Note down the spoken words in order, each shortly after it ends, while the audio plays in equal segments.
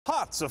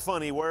Hot's a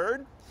funny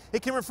word.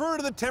 It can refer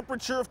to the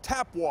temperature of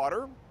tap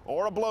water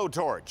or a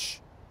blowtorch.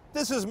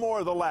 This is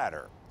more the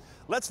latter.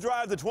 Let's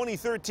drive the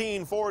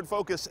 2013 Ford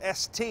Focus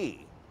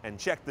ST and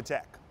check the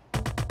tech.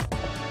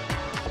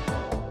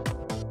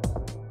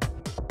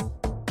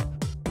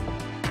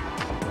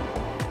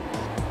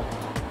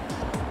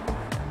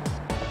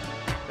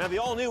 Now, the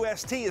all-new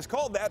ST is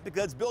called that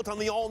because it's built on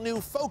the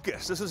all-new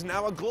Focus. This is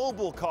now a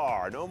global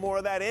car. No more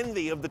of that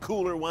envy of the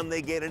cooler one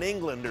they get in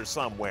England or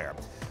somewhere.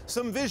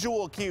 Some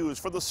visual cues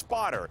for the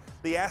spotter,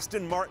 the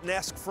Aston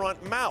Martin-esque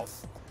front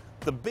mouth,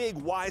 the big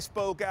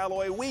Y-spoke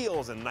alloy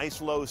wheels and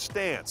nice low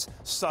stance,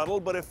 subtle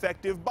but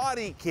effective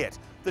body kit,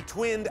 the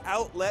twinned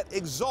outlet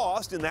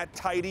exhaust in that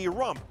tidy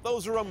rump.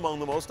 Those are among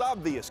the most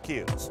obvious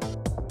cues.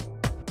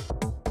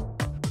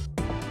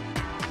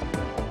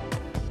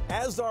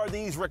 As are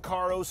these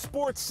Recaro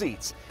sports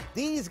seats.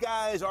 These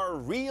guys are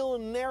real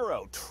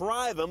narrow.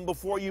 Try them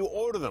before you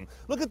order them.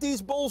 Look at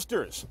these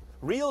bolsters.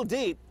 Real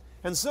deep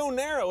and so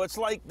narrow it's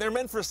like they're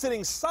meant for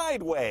sitting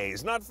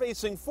sideways, not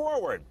facing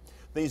forward.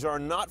 These are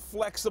not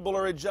flexible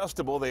or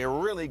adjustable. They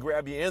really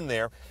grab you in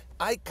there.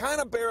 I kind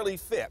of barely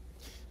fit.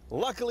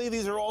 Luckily,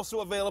 these are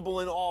also available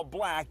in all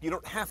black. You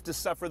don't have to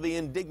suffer the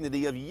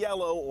indignity of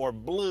yellow or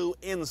blue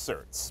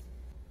inserts.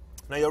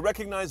 Now, you'll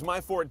recognize my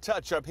Ford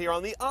Touch up here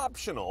on the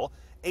optional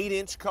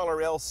 8-inch color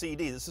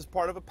LCD. This is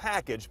part of a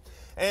package.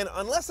 And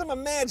unless I'm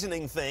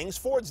imagining things,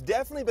 Ford's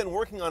definitely been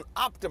working on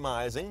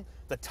optimizing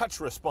the touch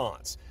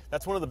response.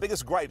 That's one of the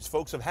biggest gripes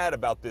folks have had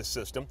about this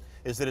system,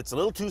 is that it's a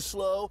little too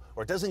slow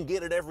or it doesn't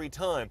get it every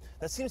time.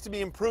 That seems to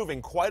be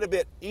improving quite a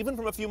bit, even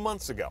from a few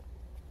months ago.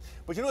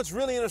 But you know what's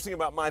really interesting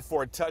about my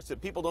Ford Touch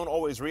that people don't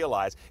always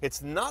realize?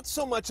 It's not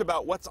so much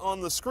about what's on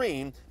the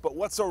screen, but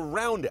what's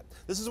around it.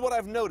 This is what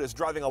I've noticed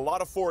driving a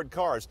lot of Ford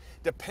cars.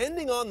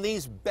 Depending on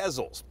these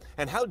bezels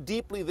and how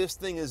deeply this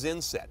thing is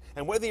inset,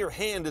 and whether your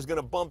hand is going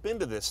to bump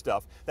into this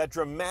stuff, that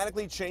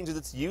dramatically changes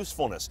its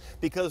usefulness.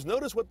 Because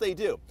notice what they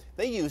do.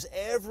 They use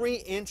every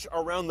inch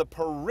around the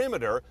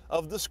perimeter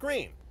of the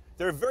screen.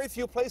 There are very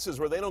few places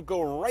where they don't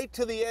go right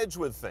to the edge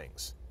with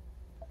things.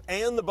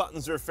 And the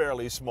buttons are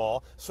fairly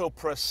small, so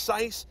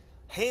precise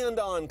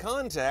hand-on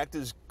contact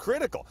is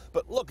critical.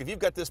 But look, if you've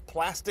got this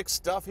plastic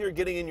stuff here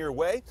getting in your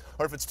way,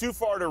 or if it's too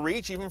far to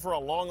reach, even for a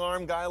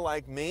long-arm guy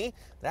like me,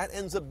 that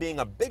ends up being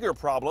a bigger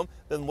problem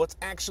than what's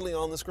actually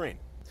on the screen.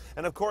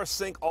 And of course,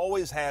 Sync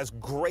always has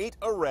great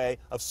array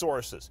of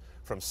sources,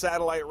 from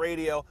satellite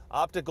radio,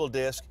 optical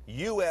disc,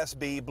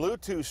 USB,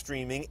 Bluetooth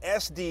streaming,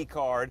 SD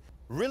card.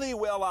 Really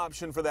well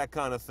optioned for that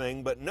kind of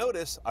thing, but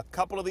notice a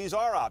couple of these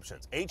are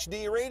options.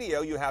 HD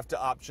radio you have to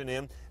option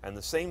in, and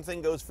the same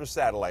thing goes for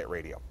satellite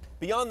radio.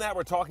 Beyond that,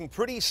 we're talking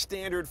pretty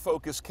standard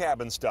Focus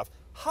cabin stuff,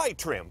 high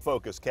trim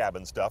Focus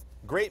cabin stuff.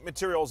 Great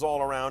materials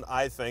all around,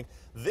 I think.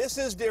 This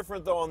is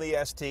different though on the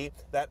ST,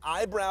 that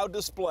eyebrow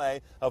display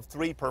of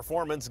 3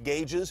 performance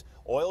gauges,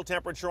 oil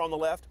temperature on the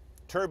left,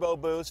 turbo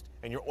boost,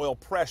 and your oil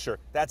pressure.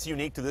 That's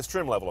unique to this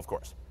trim level, of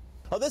course.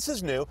 Oh, this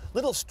is new.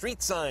 Little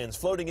street signs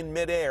floating in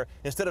midair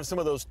instead of some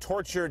of those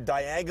tortured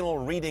diagonal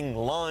reading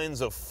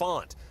lines of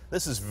font.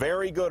 This is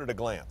very good at a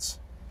glance.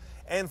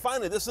 And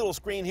finally, this little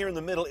screen here in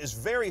the middle is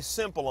very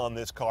simple on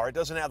this car. It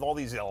doesn't have all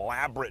these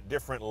elaborate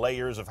different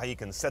layers of how you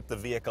can set the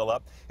vehicle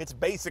up. It's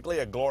basically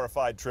a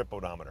glorified trip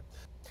odometer.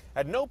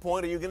 At no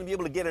point are you going to be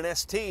able to get an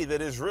ST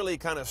that is really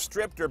kind of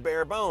stripped or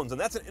bare bones, and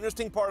that's an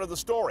interesting part of the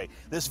story.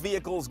 This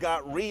vehicle's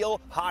got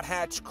real hot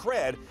hatch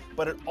cred,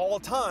 but at all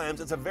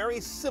times it's a very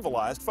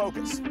civilized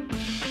Focus.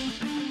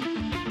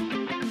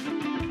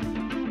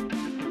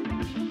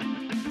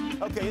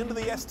 Okay, into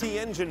the ST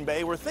engine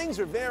bay where things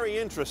are very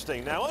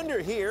interesting. Now under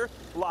here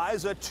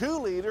lies a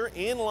 2-liter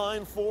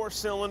inline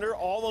 4-cylinder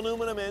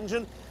all-aluminum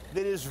engine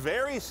that is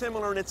very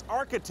similar in its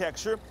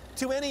architecture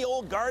to any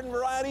old garden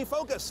variety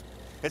Focus.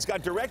 It's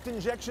got direct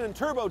injection and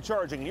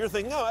turbocharging, and you're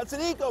thinking, oh, that's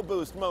an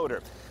EcoBoost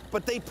motor.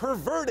 But they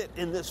pervert it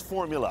in this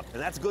formula,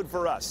 and that's good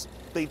for us.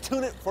 They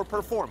tune it for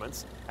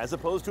performance as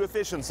opposed to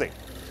efficiency.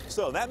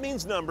 So that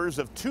means numbers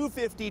of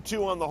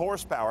 252 on the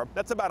horsepower.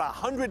 That's about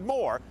 100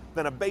 more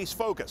than a base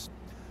Focus.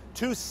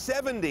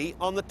 270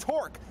 on the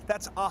torque.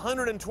 That's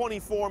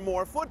 124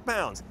 more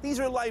foot-pounds. These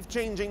are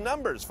life-changing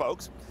numbers,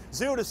 folks.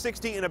 0 to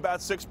 60 in about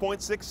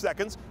 6.6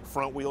 seconds.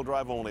 Front-wheel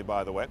drive only,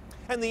 by the way.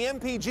 And the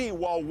MPG,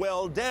 while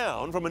well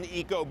down from an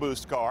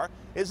EcoBoost car,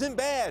 isn't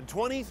bad.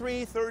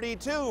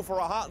 2332 for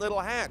a hot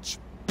little hatch.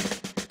 The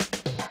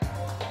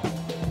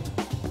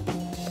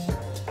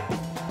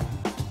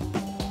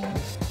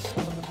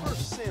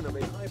first sin of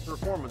a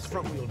high-performance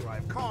front-wheel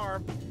drive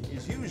car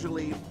is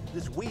usually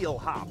this wheel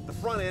hop. The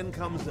front end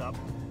comes up,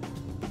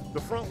 the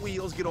front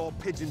wheels get all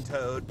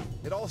pigeon-toed,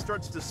 it all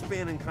starts to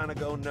spin and kind of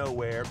go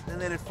nowhere, and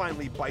then it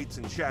finally bites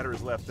and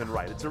shatters left and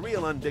right. It's a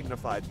real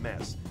undignified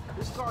mess.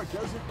 This car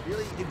doesn't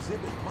really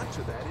exhibit much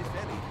of that, if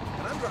any,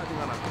 and I'm driving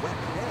on a wet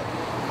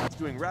bed. It's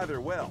doing rather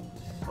well.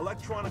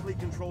 Electronically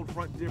controlled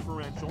front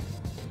differential.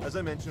 As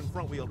I mentioned,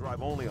 front-wheel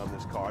drive only on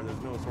this car.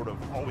 There's no sort of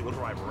all-wheel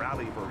drive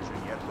rally version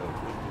yet, though.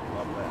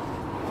 Love that.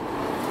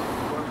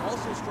 What I'm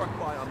also struck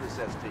by on this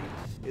ST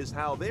is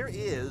how there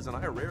is, and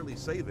I rarely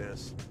say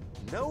this,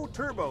 No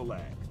turbo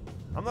lag.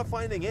 I'm not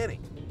finding any.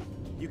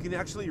 You can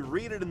actually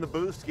read it in the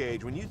boost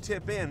gauge. When you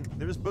tip in,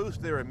 there's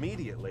boost there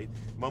immediately.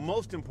 But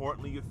most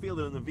importantly, you feel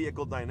it in the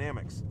vehicle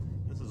dynamics.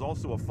 This is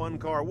also a fun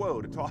car,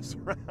 whoa, to toss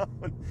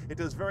around. It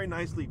does very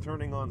nicely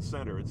turning on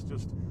center. It's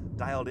just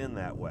dialed in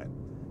that way.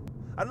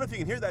 I don't know if you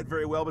can hear that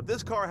very well, but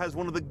this car has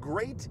one of the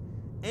great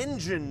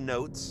engine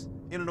notes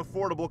in an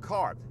affordable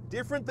car.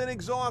 Different than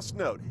exhaust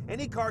note.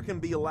 Any car can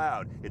be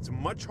loud. It's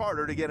much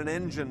harder to get an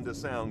engine to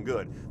sound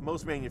good.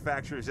 Most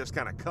manufacturers just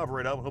kind of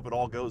cover it up and hope it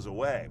all goes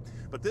away.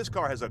 But this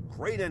car has a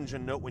great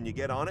engine note when you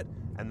get on it,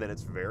 and then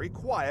it's very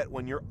quiet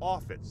when you're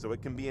off it, so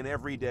it can be an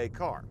everyday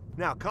car.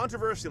 Now,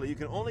 controversially, you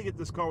can only get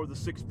this car with a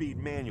 6-speed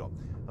manual.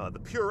 The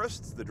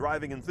purists, the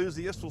driving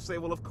enthusiasts, will say,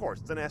 well, of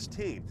course, it's an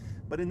ST.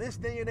 But in this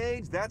day and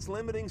age, that's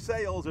limiting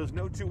sales. There's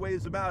no two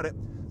ways about it.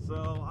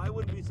 So I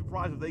wouldn't be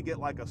surprised if they get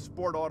like a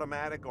sport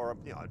automatic or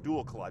a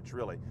dual clutch,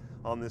 really,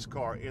 on this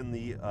car in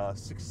the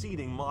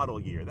succeeding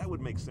model year. That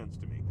would make sense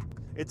to me.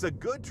 It's a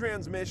good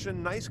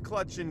transmission, nice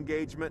clutch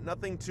engagement,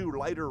 nothing too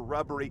light or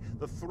rubbery.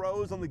 The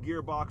throws on the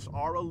gearbox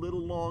are a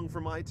little long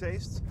for my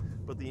tastes,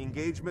 but the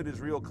engagement is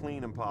real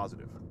clean and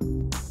positive.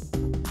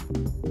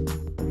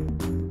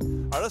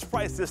 All right, let's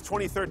price this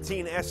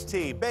 2013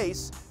 ST.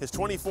 Base is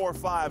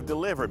 $24,500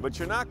 delivered, but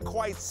you're not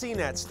quite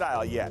CNET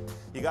style yet.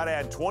 You got to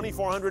add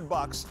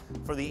 $2,400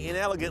 for the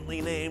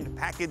inelegantly named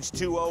Package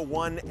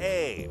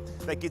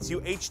 201A. That gets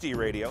you HD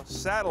radio,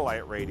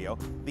 satellite radio,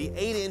 the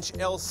 8-inch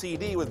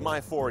LCD with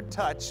My Ford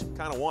Touch,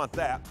 kind of want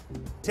that,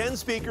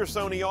 10-speaker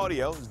Sony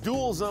audio,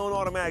 dual zone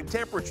automatic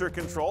temperature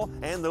control,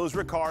 and those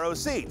Recaro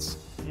seats.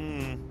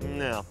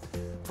 No.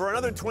 For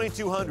another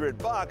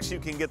 $2,200, you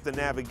can get the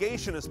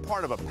navigation as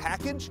part of a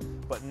package,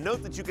 but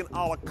note that you can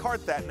a la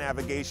carte that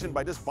navigation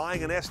by just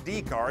buying an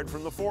SD card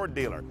from the Ford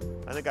dealer.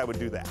 I think I would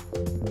do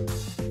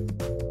that.